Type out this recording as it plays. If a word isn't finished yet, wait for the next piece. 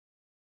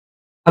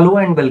Hello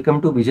and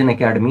welcome to Vision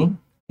Academy.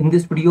 In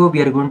this video,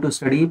 we are going to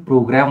study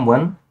program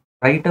 1,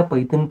 write a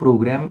Python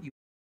program using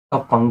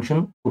a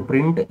function to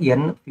print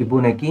n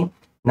Fibonacci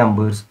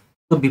numbers.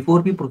 So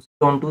before we proceed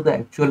on to the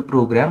actual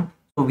program,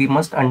 so we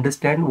must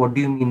understand what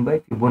do you mean by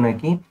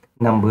Fibonacci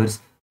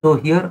numbers. So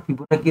here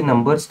Fibonacci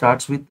number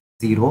starts with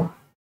 0,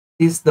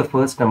 is the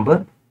first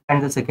number,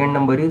 and the second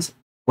number is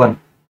 1.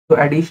 So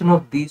addition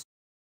of these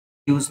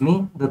gives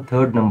me the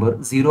third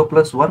number. 0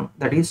 plus 1,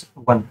 that is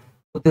 1.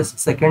 So this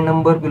second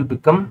number will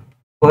become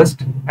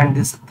first and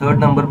this third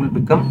number will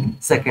become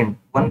second.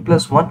 1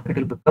 plus 1, it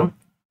will become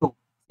 2.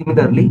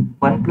 Similarly,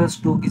 1 plus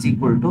 2 is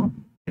equal to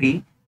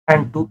 3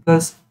 and 2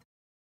 plus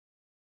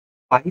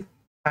 5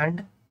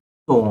 and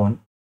so on.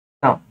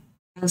 Now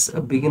let's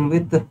begin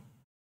with the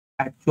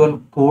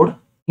actual code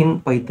in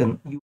Python.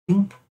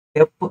 Using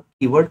def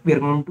keyword, we are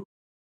going to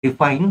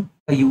define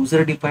a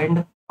user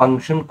defined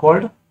function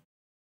called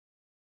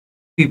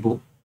Fibo,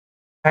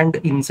 and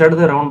inside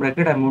the round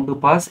bracket I'm going to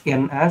pass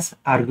n as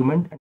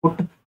argument and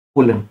put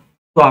colon.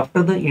 So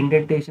after the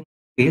indentation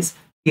space,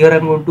 here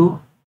I'm going to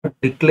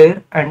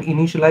declare and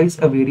initialize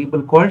a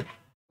variable called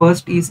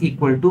first is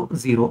equal to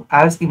 0,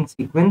 as in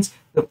sequence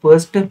the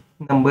first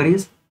number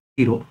is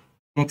 0.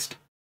 Next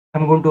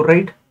I'm going to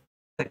write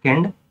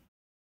second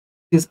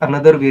is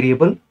another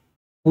variable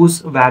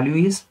whose value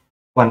is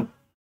 1.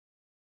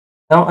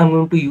 Now I'm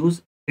going to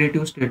use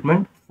iterative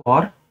statement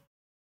for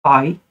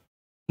I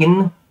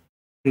in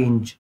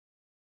range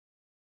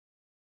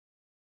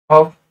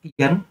of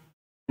n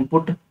and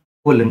put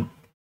colon.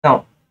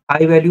 Now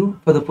I value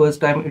for the first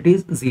time it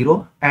is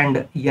 0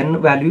 and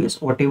n value is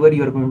whatever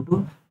you are going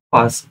to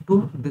pass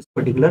to this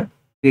particular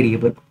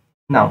variable.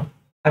 Now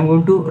I'm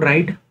going to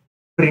write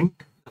print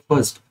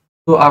first.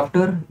 So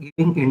after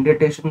giving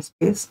indentation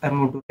space, I'm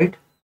going to write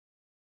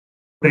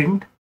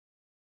print.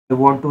 I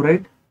want to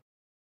write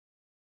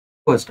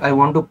first. I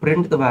want to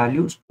print the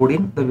value stored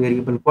in the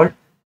variable called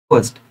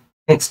first.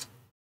 Next,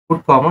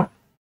 put comma.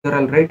 Here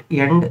I'll write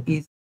end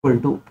is equal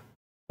to,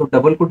 so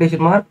double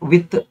quotation mark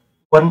with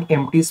one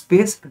empty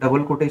space,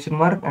 double quotation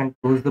mark, and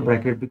close the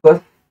bracket,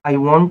 because I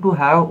want to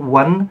have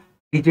one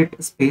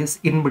digit space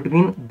in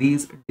between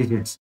these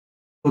digits.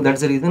 So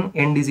that's the reason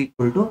end is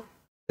equal to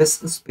this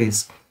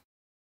space.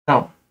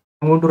 Now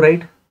I'm going to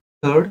write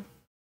third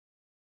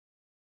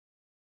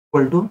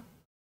equal to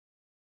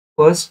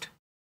first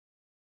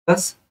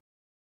plus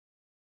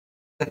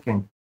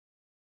second.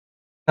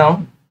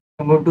 Now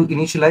I'm going to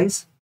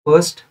initialize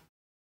first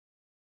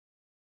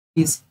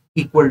is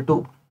equal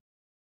to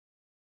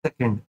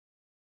second,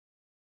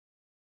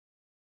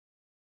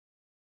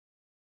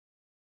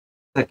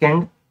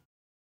 second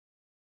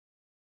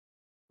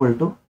equal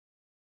to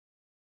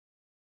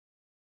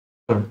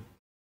third.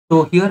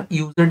 So here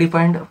user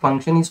defined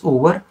function is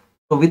over.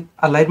 So with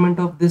alignment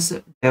of this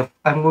def,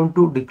 I'm going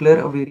to declare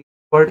a variable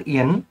called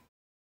n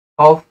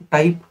of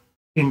type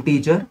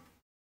integer,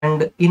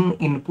 and in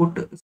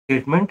input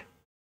statement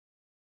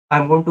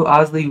I'm going to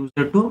ask the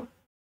user to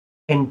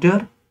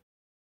enter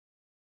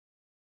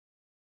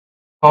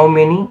how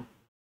many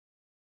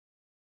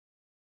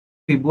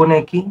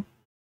Fibonacci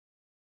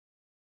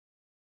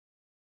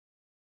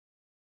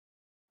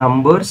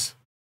numbers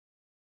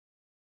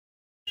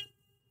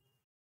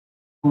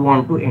you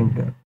want to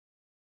enter.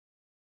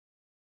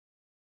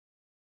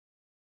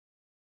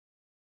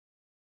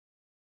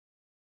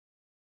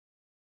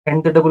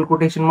 End the double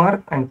quotation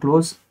mark and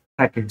close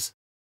brackets.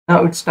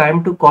 Now it's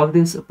time to call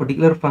this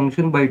particular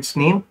function by its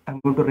name.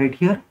 I'm going to write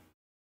here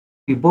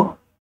Fibo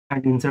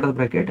and inside of the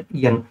bracket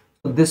n.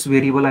 So this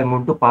variable I'm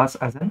going to pass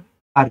as an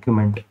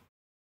argument.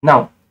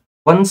 Now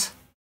once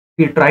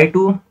we try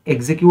to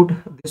execute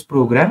this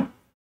program,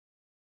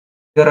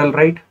 here I'll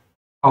write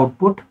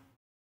output.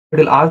 It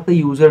will ask the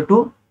user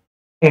to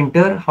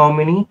enter how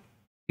many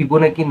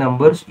Fibonacci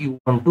numbers you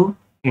want to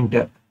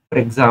enter. For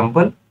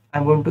example,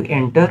 I'm going to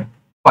enter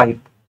 5.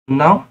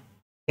 Now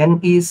n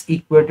is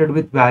equated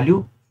with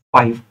value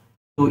 5.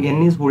 So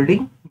n is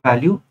holding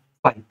value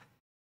 5.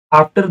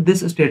 After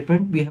this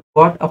statement, we have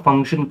got a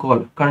function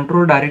call.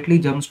 Control directly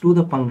jumps to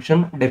the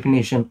function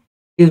definition.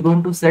 It is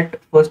going to set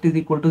first is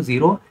equal to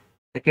 0,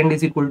 second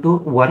is equal to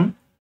 1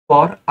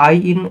 for I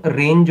in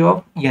range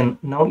of n.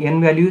 Now n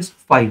value is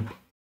 5.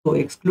 So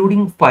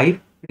excluding 5,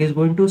 it is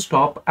going to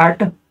stop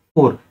at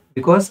 4,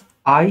 because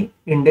I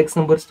index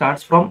number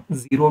starts from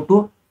 0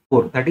 to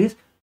 4. That is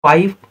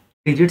 5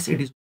 digits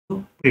it is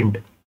going to print.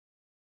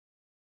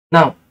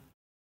 Now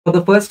for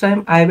the first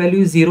time I value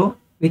is 0,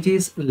 which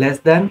is less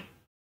than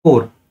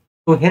 4.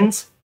 So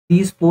hence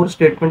these 4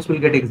 statements will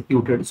get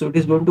executed. So it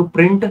is going to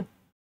print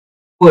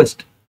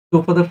first.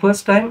 So for the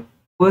first time,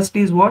 first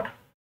is what?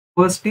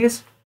 First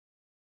is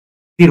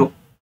 0.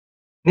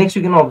 Next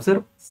you can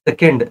observe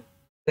second.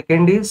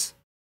 Second is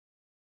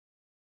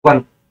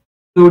 1.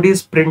 So it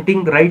is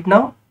printing right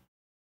now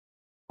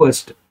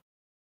first.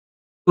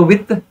 So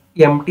with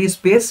empty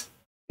space,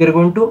 we are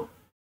going to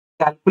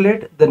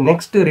calculate the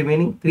next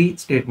remaining 3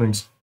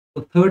 statements.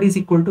 So third is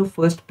equal to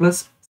first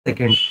plus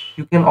second.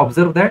 You can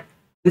observe that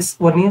this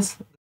one is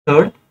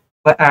third.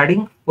 By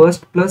adding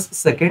first plus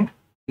second,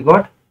 we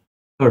got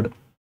third.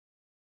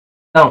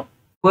 Now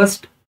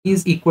first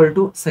is equal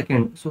to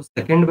second, so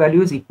second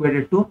value is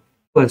equated to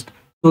first.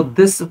 So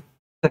this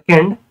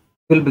second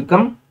will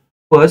become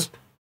first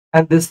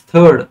and this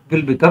third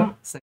will become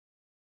second.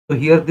 So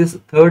here this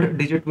third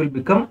digit will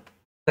become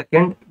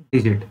second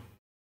digit.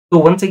 So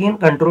once again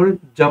control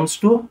jumps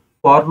to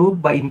for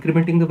loop by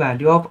incrementing the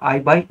value of I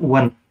by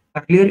 1.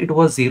 Earlier it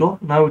was 0,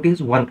 now it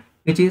is 1,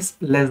 which is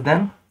less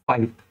than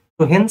 5.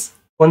 So hence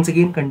once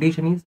again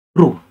condition is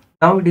true.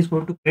 Now it is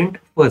going to print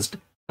first.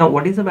 Now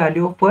what is the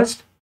value of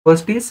first?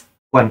 First is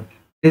 1.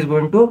 It is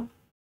going to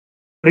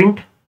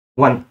print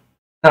 1.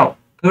 Now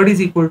third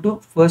is equal to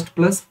first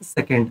plus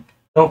second.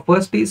 Now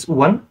first is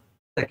 1,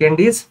 second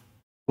is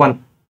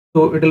 1.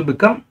 So it will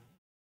become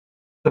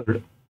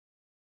third.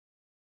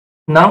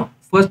 Now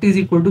first is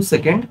equal to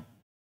second.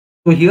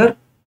 So here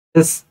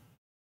this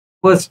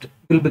first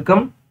will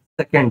become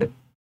second,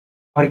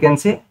 or you can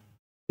say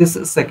this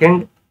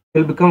second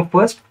will become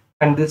first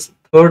and this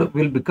third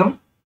will become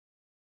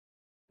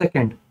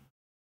second.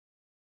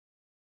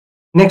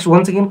 Next,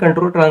 once again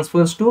control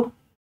transfers to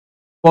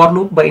for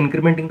loop by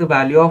incrementing the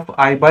value of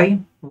I by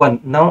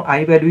 1. Now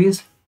I value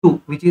is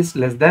 2, which is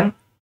less than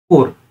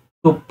 4.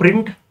 So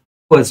print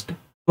first.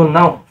 So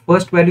now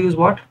first value is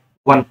what?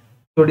 1.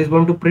 So it is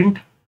going to print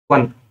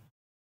 1.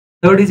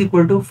 Third is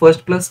equal to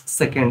first plus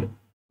second.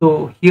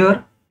 So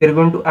here we are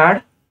going to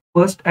add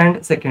first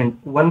and second.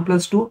 1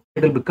 plus 2,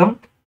 it will become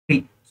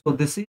 3. So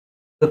this is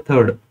the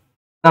third.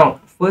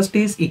 Now first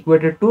is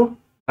equated to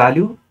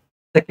value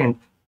second.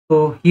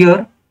 So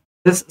here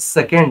this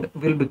second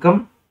will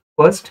become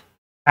first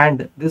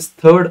and this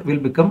third will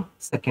become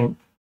second.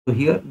 So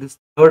here this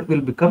third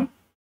will become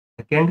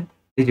second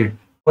digit.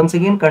 Once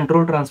again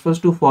control transfers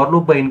to for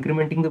loop by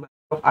incrementing the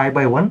value of I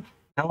by 1.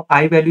 Now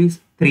I value is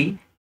 3,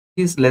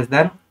 which is less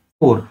than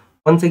 4.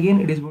 Once again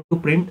it is going to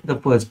print the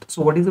first.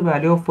 So what is the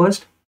value of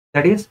first?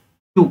 That is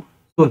 2.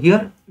 So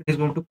here it is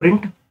going to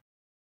print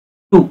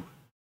 2.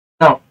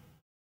 Now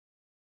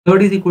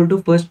third is equal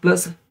to first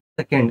plus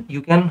second.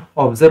 You can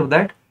observe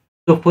that.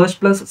 So first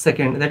plus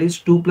second, that is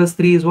 2 plus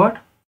 3 is what?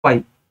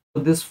 5.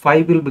 So this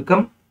 5 will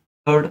become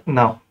third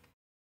now.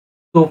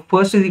 So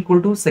first is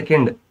equal to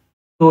second.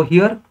 So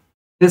here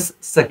this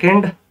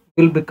second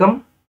will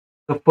become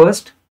the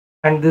first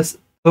and this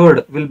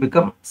third will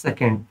become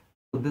second.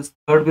 So this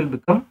third will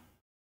become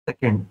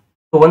second.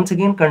 So once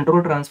again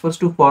control transfers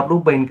to for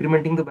loop by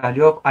incrementing the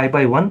value of I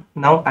by 1.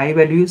 Now I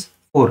value is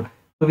 4.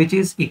 So which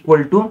is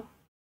equal to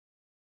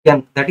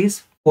n, that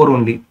is 4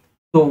 only.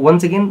 So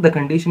once again the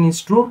condition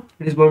is true.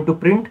 It is going to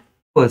print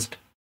first.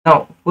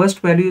 Now first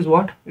value is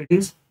what? It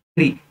is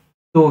 3.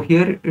 So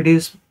here it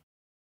is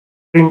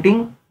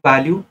printing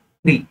value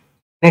 3.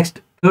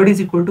 Next third is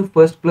equal to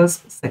first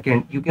plus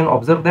second. You can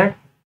observe that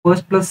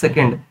first plus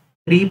second,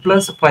 3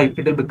 plus 5,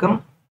 it will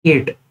become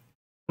 8.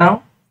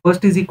 Now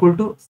first is equal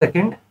to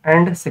second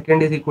and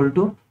second is equal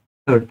to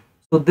third.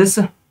 So this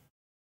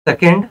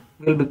second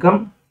will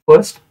become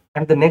first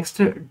and the next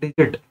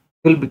digit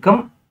will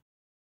become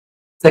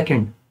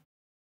second.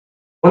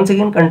 Once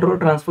again control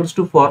transfers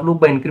to for loop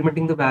by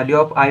incrementing the value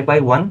of I by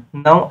 1.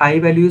 Now I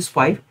value is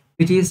 5,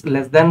 which is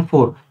less than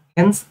 4.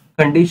 Hence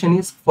condition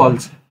is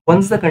false.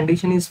 Once the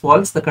condition is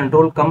false, the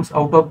control comes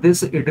out of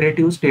this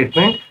iterative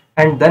statement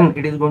and then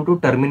it is going to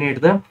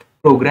terminate the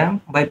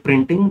program by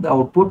printing the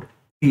output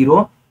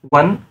 0,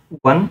 1,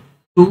 1,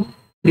 2,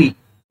 3.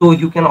 So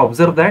you can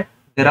observe that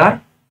there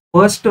are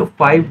first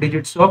 5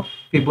 digits of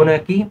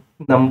Fibonacci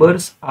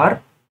numbers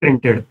are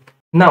printed.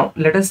 Now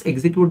let us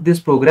execute this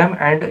program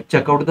and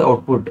check out the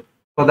output.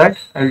 For that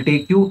I will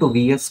take you to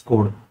VS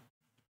Code.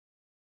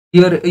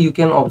 Here you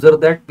can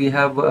observe that we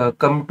have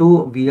come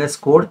to VS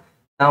Code.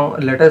 Now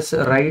let us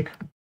write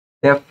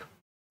def.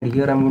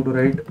 Here I am going to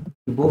write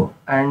Fibo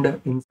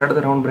and inside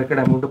the round bracket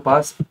I am going to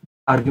pass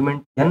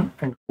argument n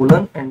and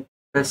colon and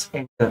press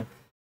enter.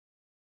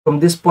 From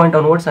this point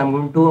onwards I am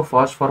going to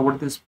fast forward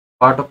this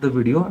part of the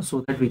video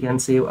so that we can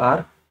save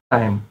our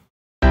time.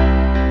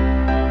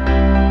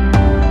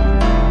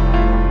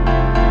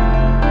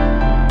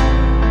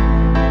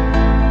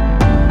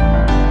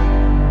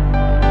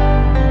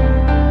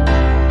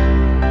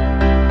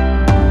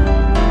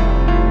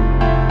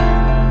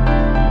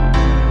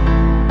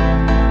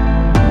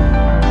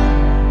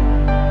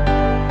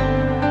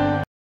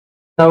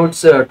 Now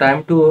it's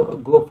time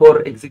to go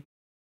for execute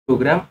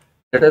program.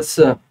 Let us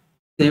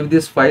save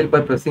this file by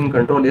pressing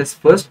Ctrl S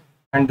first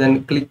and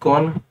then click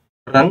on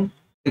run,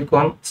 click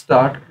on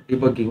start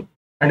debugging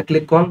and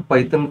click on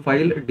Python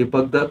file,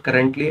 debug the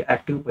currently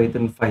active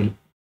Python file.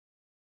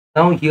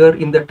 Now here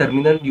in the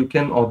terminal you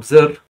can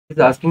observe it is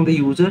asking the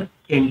user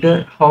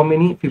enter how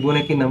many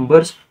Fibonacci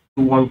numbers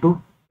you want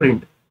to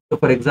print. So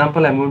for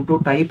example I'm going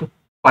to type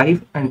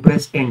 5 and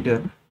press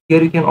enter.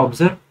 Here you can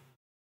observe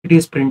it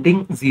is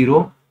printing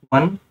 0,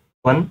 1,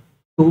 1,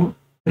 2,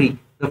 3.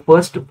 The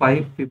first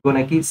 5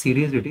 Fibonacci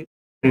series it is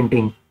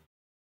printing.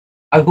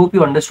 I hope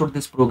you understood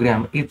this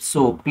program. If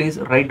so, please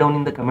write down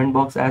in the comment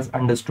box as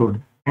understood.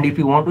 And if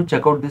you want to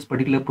check out this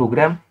particular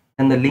program,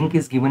 then the link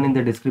is given in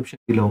the description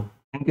below.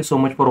 Thank you so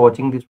much for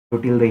watching this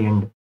video till the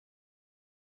end.